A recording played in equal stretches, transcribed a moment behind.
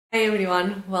Hi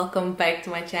everyone, welcome back to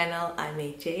my channel. I'm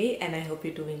AJ and I hope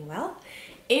you're doing well.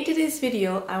 In today's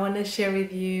video I want to share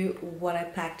with you what I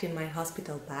packed in my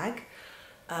hospital bag.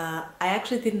 I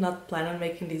actually did not plan on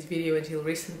making this video until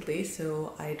recently,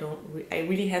 so I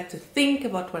really had to think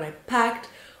about what I packed,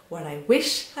 what I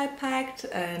wish I packed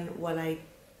and what I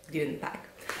didn't pack.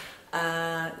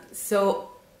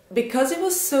 So because it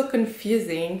was so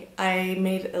confusing, I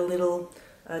made a little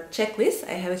checklist.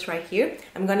 I have it right here.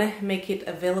 I'm gonna make it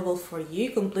available for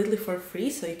you completely for free,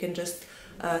 so you can just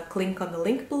click on the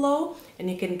link below and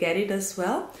you can get it as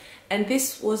well. And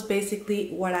this was basically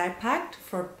what I packed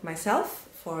for myself,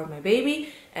 for my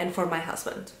baby and for my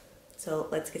husband. So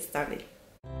let's get started.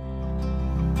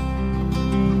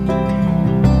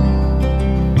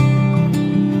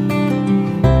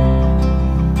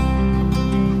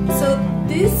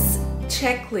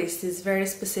 Checklist is very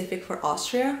specific for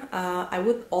Austria. I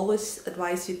would always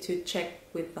advise you to check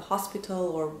with the hospital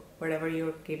or wherever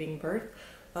you're giving birth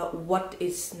what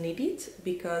is needed,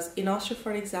 because in Austria,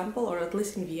 for example, or at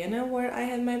least in Vienna where I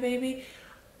had my baby,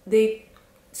 they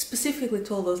specifically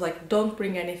told us, like, don't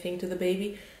bring anything to the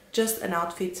baby, just an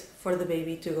outfit for the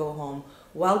baby to go home.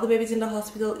 While the baby's in the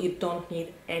hospital, you don't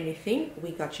need anything,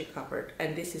 we got you covered,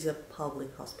 and this is a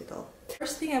public hospital.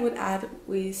 First thing I would add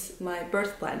is my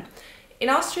birth plan. In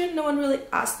Austria, no one really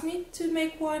asked me to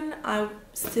make one. I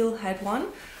still had one.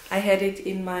 I had it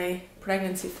in my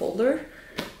pregnancy folder.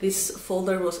 This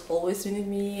folder was always with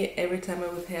me every time I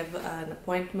would have an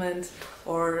appointment,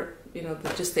 or the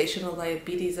gestational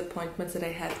diabetes appointments that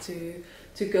I had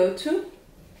to go to.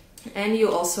 And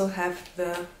you also have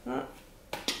the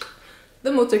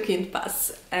Mutterkind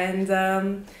pass.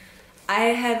 And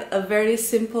I have a very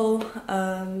simple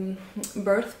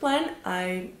birth plan.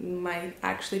 I might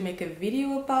actually make a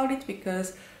video about it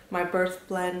because my birth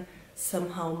plan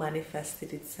somehow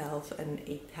manifested itself and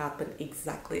it happened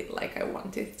exactly like I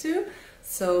wanted to.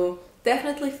 So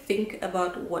definitely think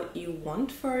about what you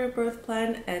want for your birth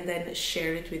plan and then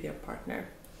share it with your partner.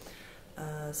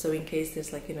 So in case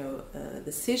there's a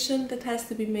decision that has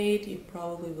to be made, you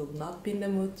probably will not be in the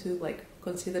mood to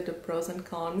consider the pros and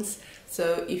cons.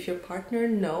 So if your partner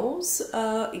knows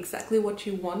exactly what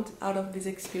you want out of this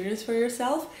experience for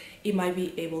yourself, it might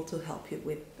be able to help you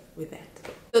with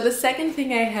that. So the second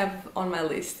thing I have on my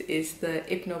list is the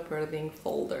hypnobirthing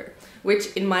folder,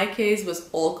 which in my case was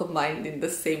all combined in the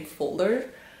same folder.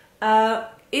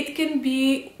 It can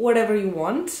be whatever you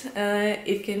want.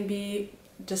 It can be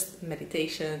just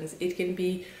meditations, it can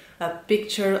be a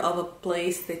picture of a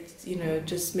place that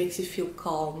just makes you feel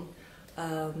calm.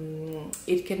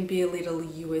 It can be a little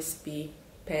USB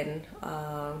pen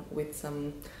with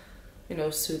some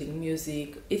soothing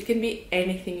music. It can be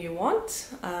anything you want.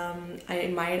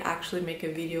 I might actually make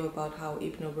a video about how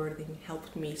hypnobirthing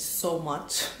helped me so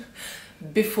much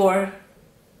before,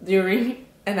 during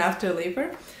and after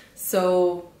labor.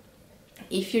 So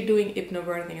if you're doing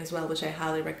hypnobirthing as well, which I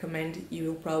highly recommend, you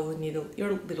will probably need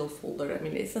your little folder. I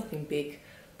mean, it's nothing big,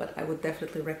 but I would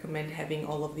definitely recommend having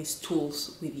all of these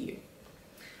tools with you.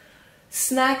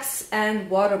 Snacks and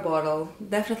water bottle,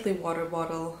 definitely water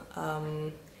bottle,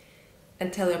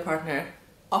 and tell your partner,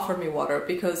 offer me water,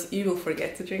 because you will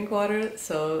forget to drink water.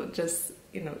 So just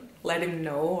let him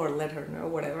know or let her know,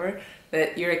 whatever,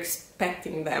 that you're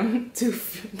expecting them to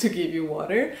give you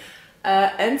water.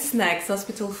 And snacks,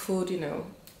 hospital food,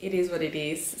 it is what it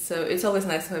is. So it's always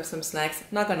nice to have some snacks.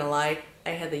 Not gonna lie,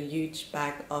 I had a huge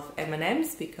bag of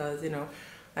M&Ms because,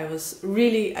 I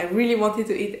really wanted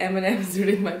to eat M&Ms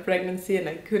during my pregnancy and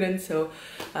I couldn't. So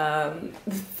the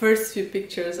first few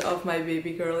pictures of my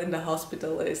baby girl in the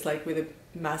hospital is with a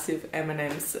massive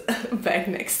M&Ms bag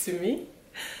next to me.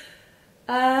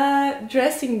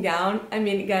 Dressing gown, I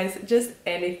mean, guys, just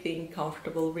anything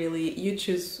comfortable, really. You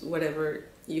choose whatever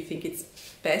you think it's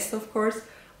best, of course.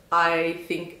 I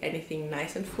think anything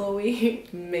nice and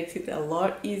flowy makes it a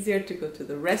lot easier to go to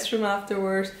the restroom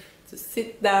afterwards, to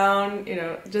sit down,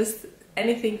 just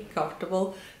anything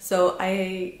comfortable. So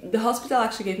the hospital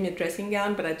actually gave me a dressing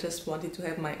gown, but I just wanted to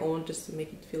have my own just to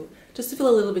make it feel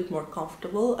a little bit more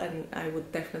comfortable, and I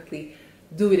would definitely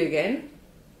do it again.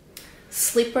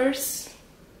 Slippers,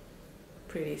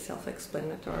 pretty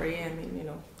self-explanatory. I mean,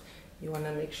 you want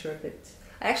to make sure that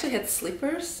I actually had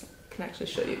slippers. I can actually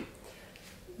show you.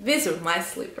 These are my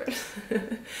slippers.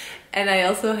 And I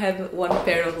also had one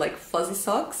pair of fuzzy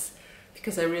socks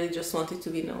because I really just wanted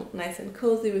to be nice and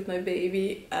cozy with my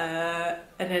baby. And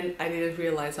then I didn't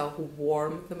realize how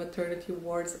warm the maternity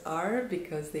wards are,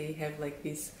 because they have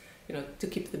these, to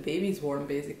keep the babies warm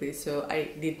basically. So I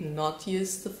did not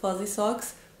use the fuzzy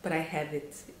socks, but I had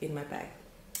it in my bag.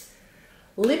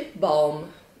 Lip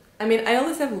balm. I mean, I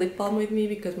always have lip balm with me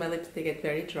because my lips, they get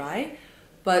very dry,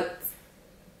 but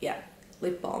yeah,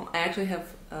 lip balm. I actually have,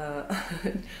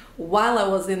 while I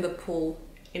was in the pool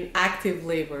in active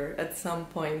labor, at some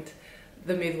point,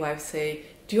 the midwife say,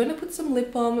 do you want to put some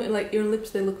lip balm? Like, your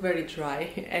lips, they look very dry.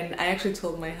 And I actually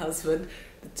told my husband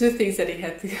the two things that he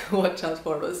had to watch out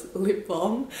for was lip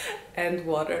balm and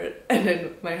water. And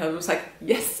then my husband was like,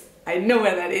 yes, I know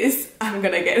where that is. I'm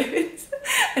gonna get it.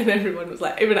 And everyone was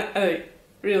like, even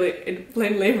really, in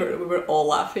plain labor, we were all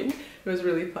laughing. It was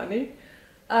really funny.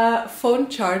 Phone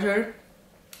charger.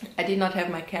 I did not have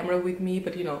my camera with me,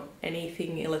 but you know,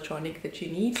 anything electronic that you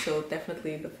need, so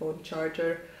definitely the phone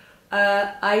charger.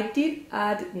 I did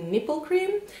add nipple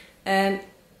cream, and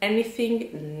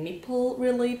anything nipple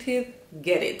related,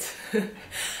 get it.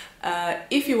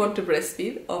 If you want to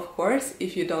breastfeed, of course.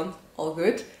 If you don't, all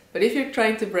good. But if you're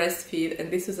trying to breastfeed,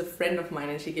 and this is a friend of mine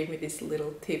and she gave me this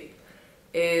little tip,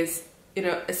 is, you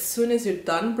know, as soon as you're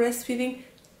done breastfeeding,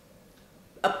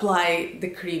 apply the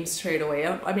cream straight away.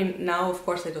 I mean, now of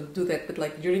course I don't do that, but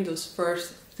like during those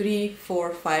first 3,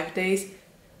 4, 5 days,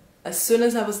 as soon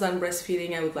as I was done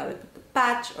breastfeeding, I would either put the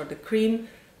patch or the cream,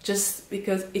 just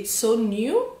because it's so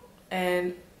new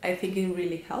and I think it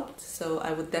really helped, so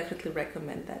I would definitely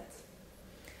recommend that.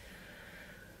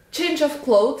 Change of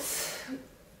clothes.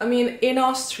 I mean, in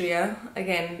Austria,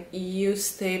 again, you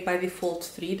stay by default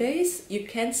 3 days. You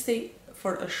can stay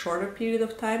for a shorter period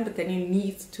of time, but then you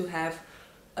need to have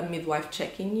a midwife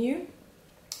checking you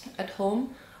at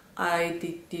home. I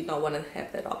did not want to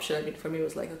have that option. I mean, for me it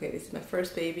was like, okay, this is my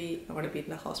first baby, I want to be in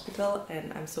the hospital,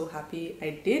 and I'm so happy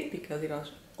I did, because, you know,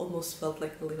 almost felt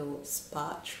like a little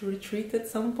spa retreat at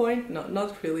some point. No,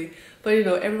 not really, but you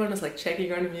know, everyone was like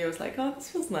checking on me. I was like, oh,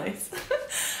 this feels nice.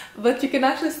 But you can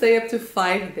actually stay up to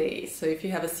 5 days, so if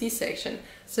you have a C-section.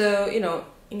 So, you know,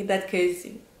 in that case,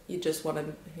 you just want to,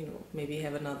 you know, maybe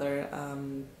have another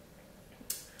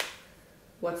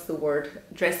what's the word,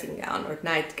 dressing gown or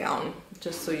nightgown,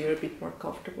 just so you're a bit more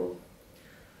comfortable.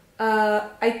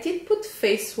 I did put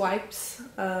face wipes.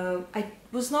 I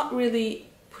was not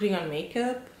really putting on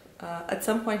makeup. At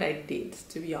some point I did,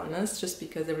 to be honest, just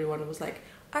because everyone was like,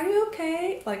 are you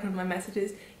okay? Like on my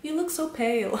messages, you look so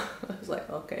pale. I was like,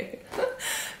 okay.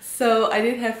 So I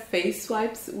did have face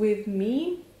wipes with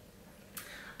me.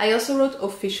 I also wrote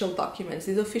official documents.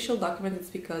 These official documents is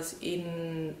because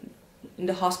in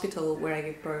the hospital where I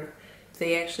gave birth,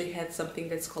 they actually had something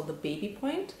that's called the baby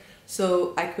point.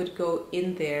 So I could go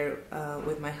in there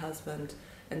with my husband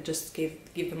and just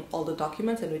give them all the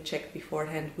documents, and we checked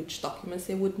beforehand which documents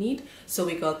they would need. So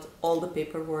we got all the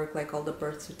paperwork, like all the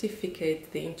birth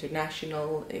certificate, the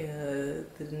international, the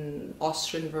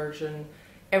Austrian version,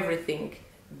 everything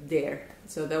there.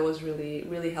 So that was really,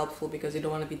 really helpful, because you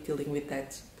don't want to be dealing with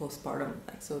that postpartum.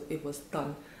 Like, so it was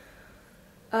done.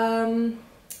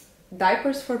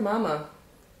 Diapers for mama.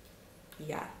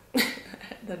 Yeah, I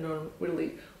don't know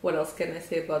really what else can I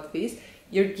say about this.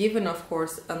 You're given, of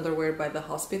course, underwear by the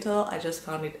hospital. I just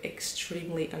found it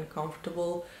extremely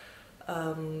uncomfortable,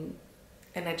 and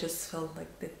I just felt like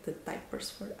the diapers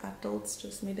for adults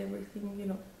just made everything, you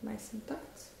know, nice and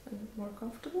tight and more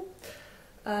comfortable.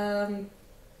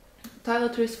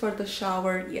 Toiletries for the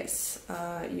shower, yes,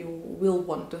 you will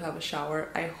want to have a shower.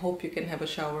 I hope you can have a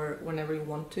shower whenever you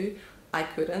want to. I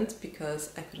couldn't,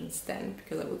 because I couldn't stand,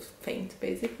 because I would faint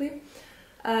basically.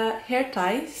 Hair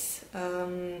ties,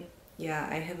 yeah,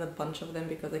 I have a bunch of them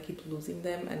because I keep losing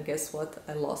them, and guess what,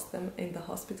 I lost them in the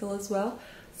hospital as well.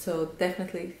 So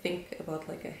definitely think about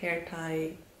like a hair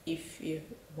tie if you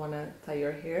want to tie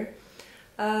your hair.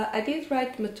 I did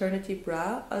write maternity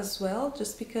bra as well,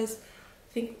 just because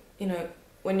I think, you know,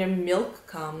 when your milk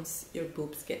comes, your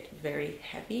boobs get very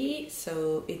heavy,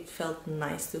 so it felt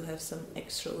nice to have some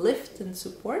extra lift and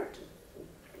support.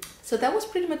 So that was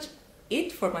pretty much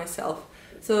it for myself.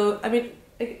 So, I mean,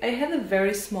 I had a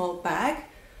very small bag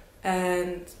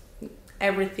and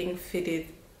everything fitted,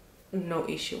 no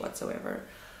issue whatsoever.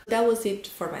 That was it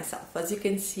for myself. As you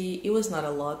can see, it was not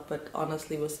a lot, but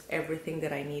honestly it was everything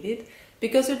that I needed,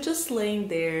 because you're just laying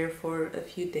there for a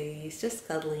few days, just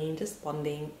cuddling, just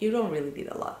bonding. You don't really need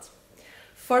a lot.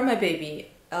 For my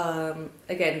baby,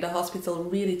 again, the hospital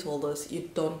really told us you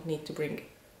don't need to bring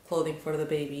clothing for the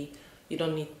baby. You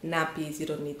don't need nappies, you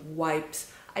don't need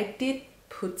wipes. I did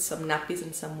put some nappies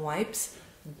and some wipes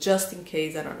just in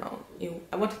case, I don't know,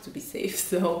 I wanted to be safe,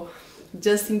 so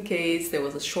just in case there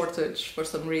was a shortage for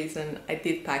some reason, I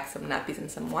did pack some nappies and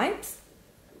some wipes.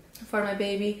 For my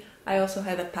baby, I also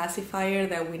had a pacifier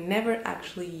that we never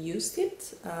actually used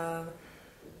it.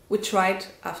 We tried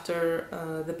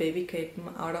after the baby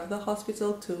came out of the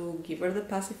hospital to give her the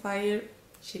pacifier.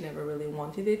 She never really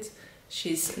wanted it.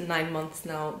 She's 9 months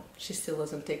now, she still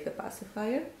doesn't take the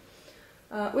pacifier,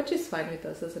 which is fine with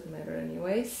us, doesn't matter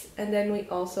anyways. And then we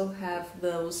also have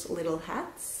those little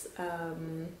hats,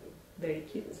 very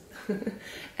cute.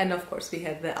 And of course we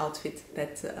have the outfit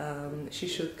that she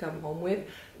should come home with.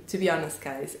 To be honest,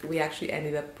 guys, we actually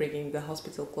ended up bringing the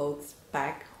hospital clothes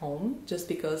back home just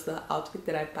because the outfit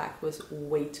that I packed was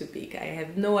way too big. I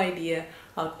had no idea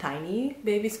how tiny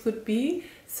babies could be,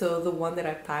 so the one that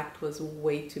I packed was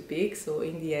way too big. So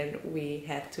in the end we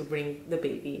had to bring the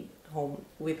baby home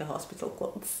with the hospital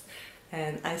clothes,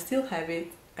 and I still have it.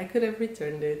 I could have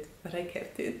returned it, but I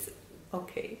kept it.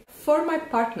 Okay. For my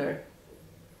partner,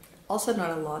 also not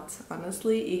a lot,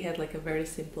 honestly. He had like a very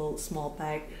simple small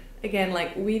bag. Again,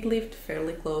 like we lived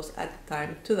fairly close at the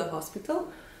time to the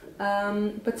hospital,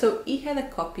 but so he had a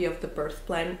copy of the birth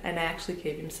plan, and I actually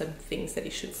gave him some things that he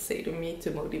should say to me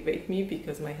to motivate me,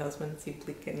 because my husband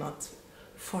simply cannot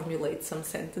formulate some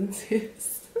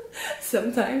sentences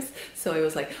sometimes. So I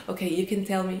was like, okay, you can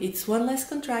tell me it's one less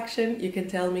contraction, you can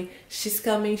tell me she's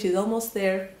coming, she's almost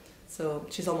there, so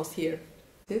she's almost here.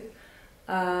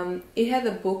 He had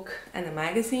a book and a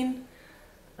magazine.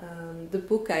 The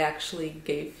book, I actually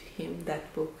gave him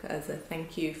that book as a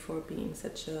thank you for being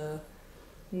such a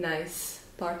nice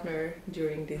partner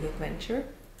during this adventure.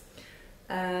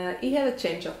 He had a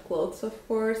change of clothes, of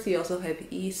course. He also had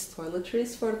East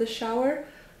toiletries for the shower,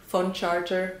 phone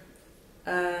charger,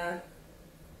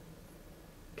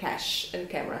 cash and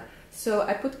camera. So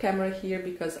I put camera here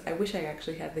because I wish I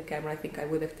actually had the camera. I think I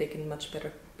would have taken much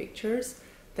better pictures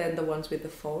than the ones with the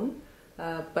phone.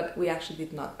 But we actually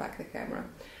did not pack the camera.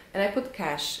 And I put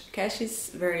cash. Cash is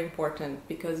very important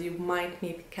because you might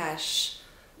need cash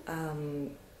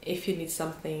if you need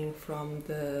something from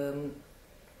the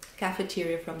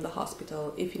cafeteria from the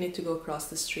hospital, if you need to go across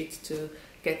the street to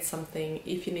get something,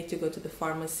 if you need to go to the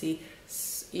pharmacy,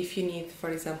 if you need,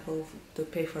 for example, to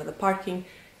pay for the parking.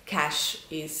 Cash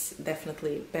is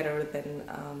definitely better than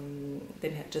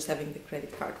just having the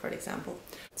credit card, for example.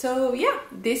 So yeah,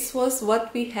 this was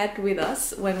what we had with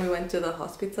us when we went to the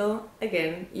hospital.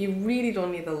 Again, you really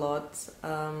don't need a lot.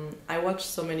 I watched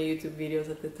so many YouTube videos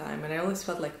at the time, and I always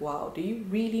felt like, wow, do you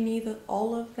really need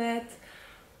all of that?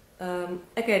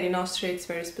 Again, in Austria it's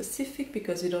very specific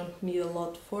because you don't need a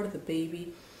lot for the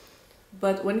baby.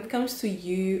 But when it comes to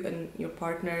you and your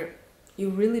partner, you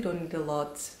really don't need a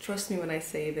lot. Trust me when I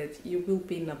say that you will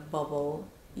be in a bubble.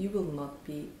 You will not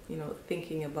be,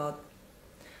 thinking about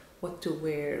what to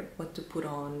wear, what to put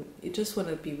on. You just want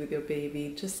to be with your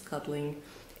baby, just cuddling.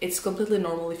 It's completely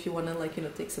normal if you want to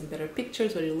take some better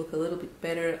pictures or you look a little bit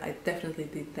better. I definitely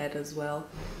did that as well.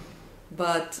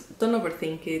 But don't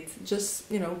overthink it.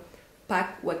 Just,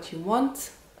 pack what you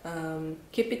want.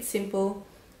 Keep it simple,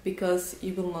 because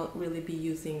you will not really be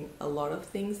using a lot of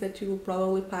things that you will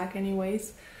probably pack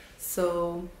anyways.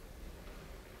 So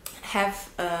have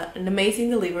an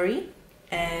amazing delivery,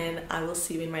 and I will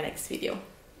see you in my next video.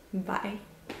 Bye.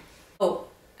 Oh,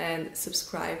 and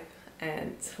subscribe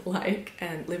and like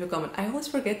and leave a comment. I always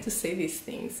forget to say these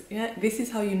things. Yeah, this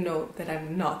is how you know that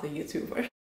I'm not a YouTuber.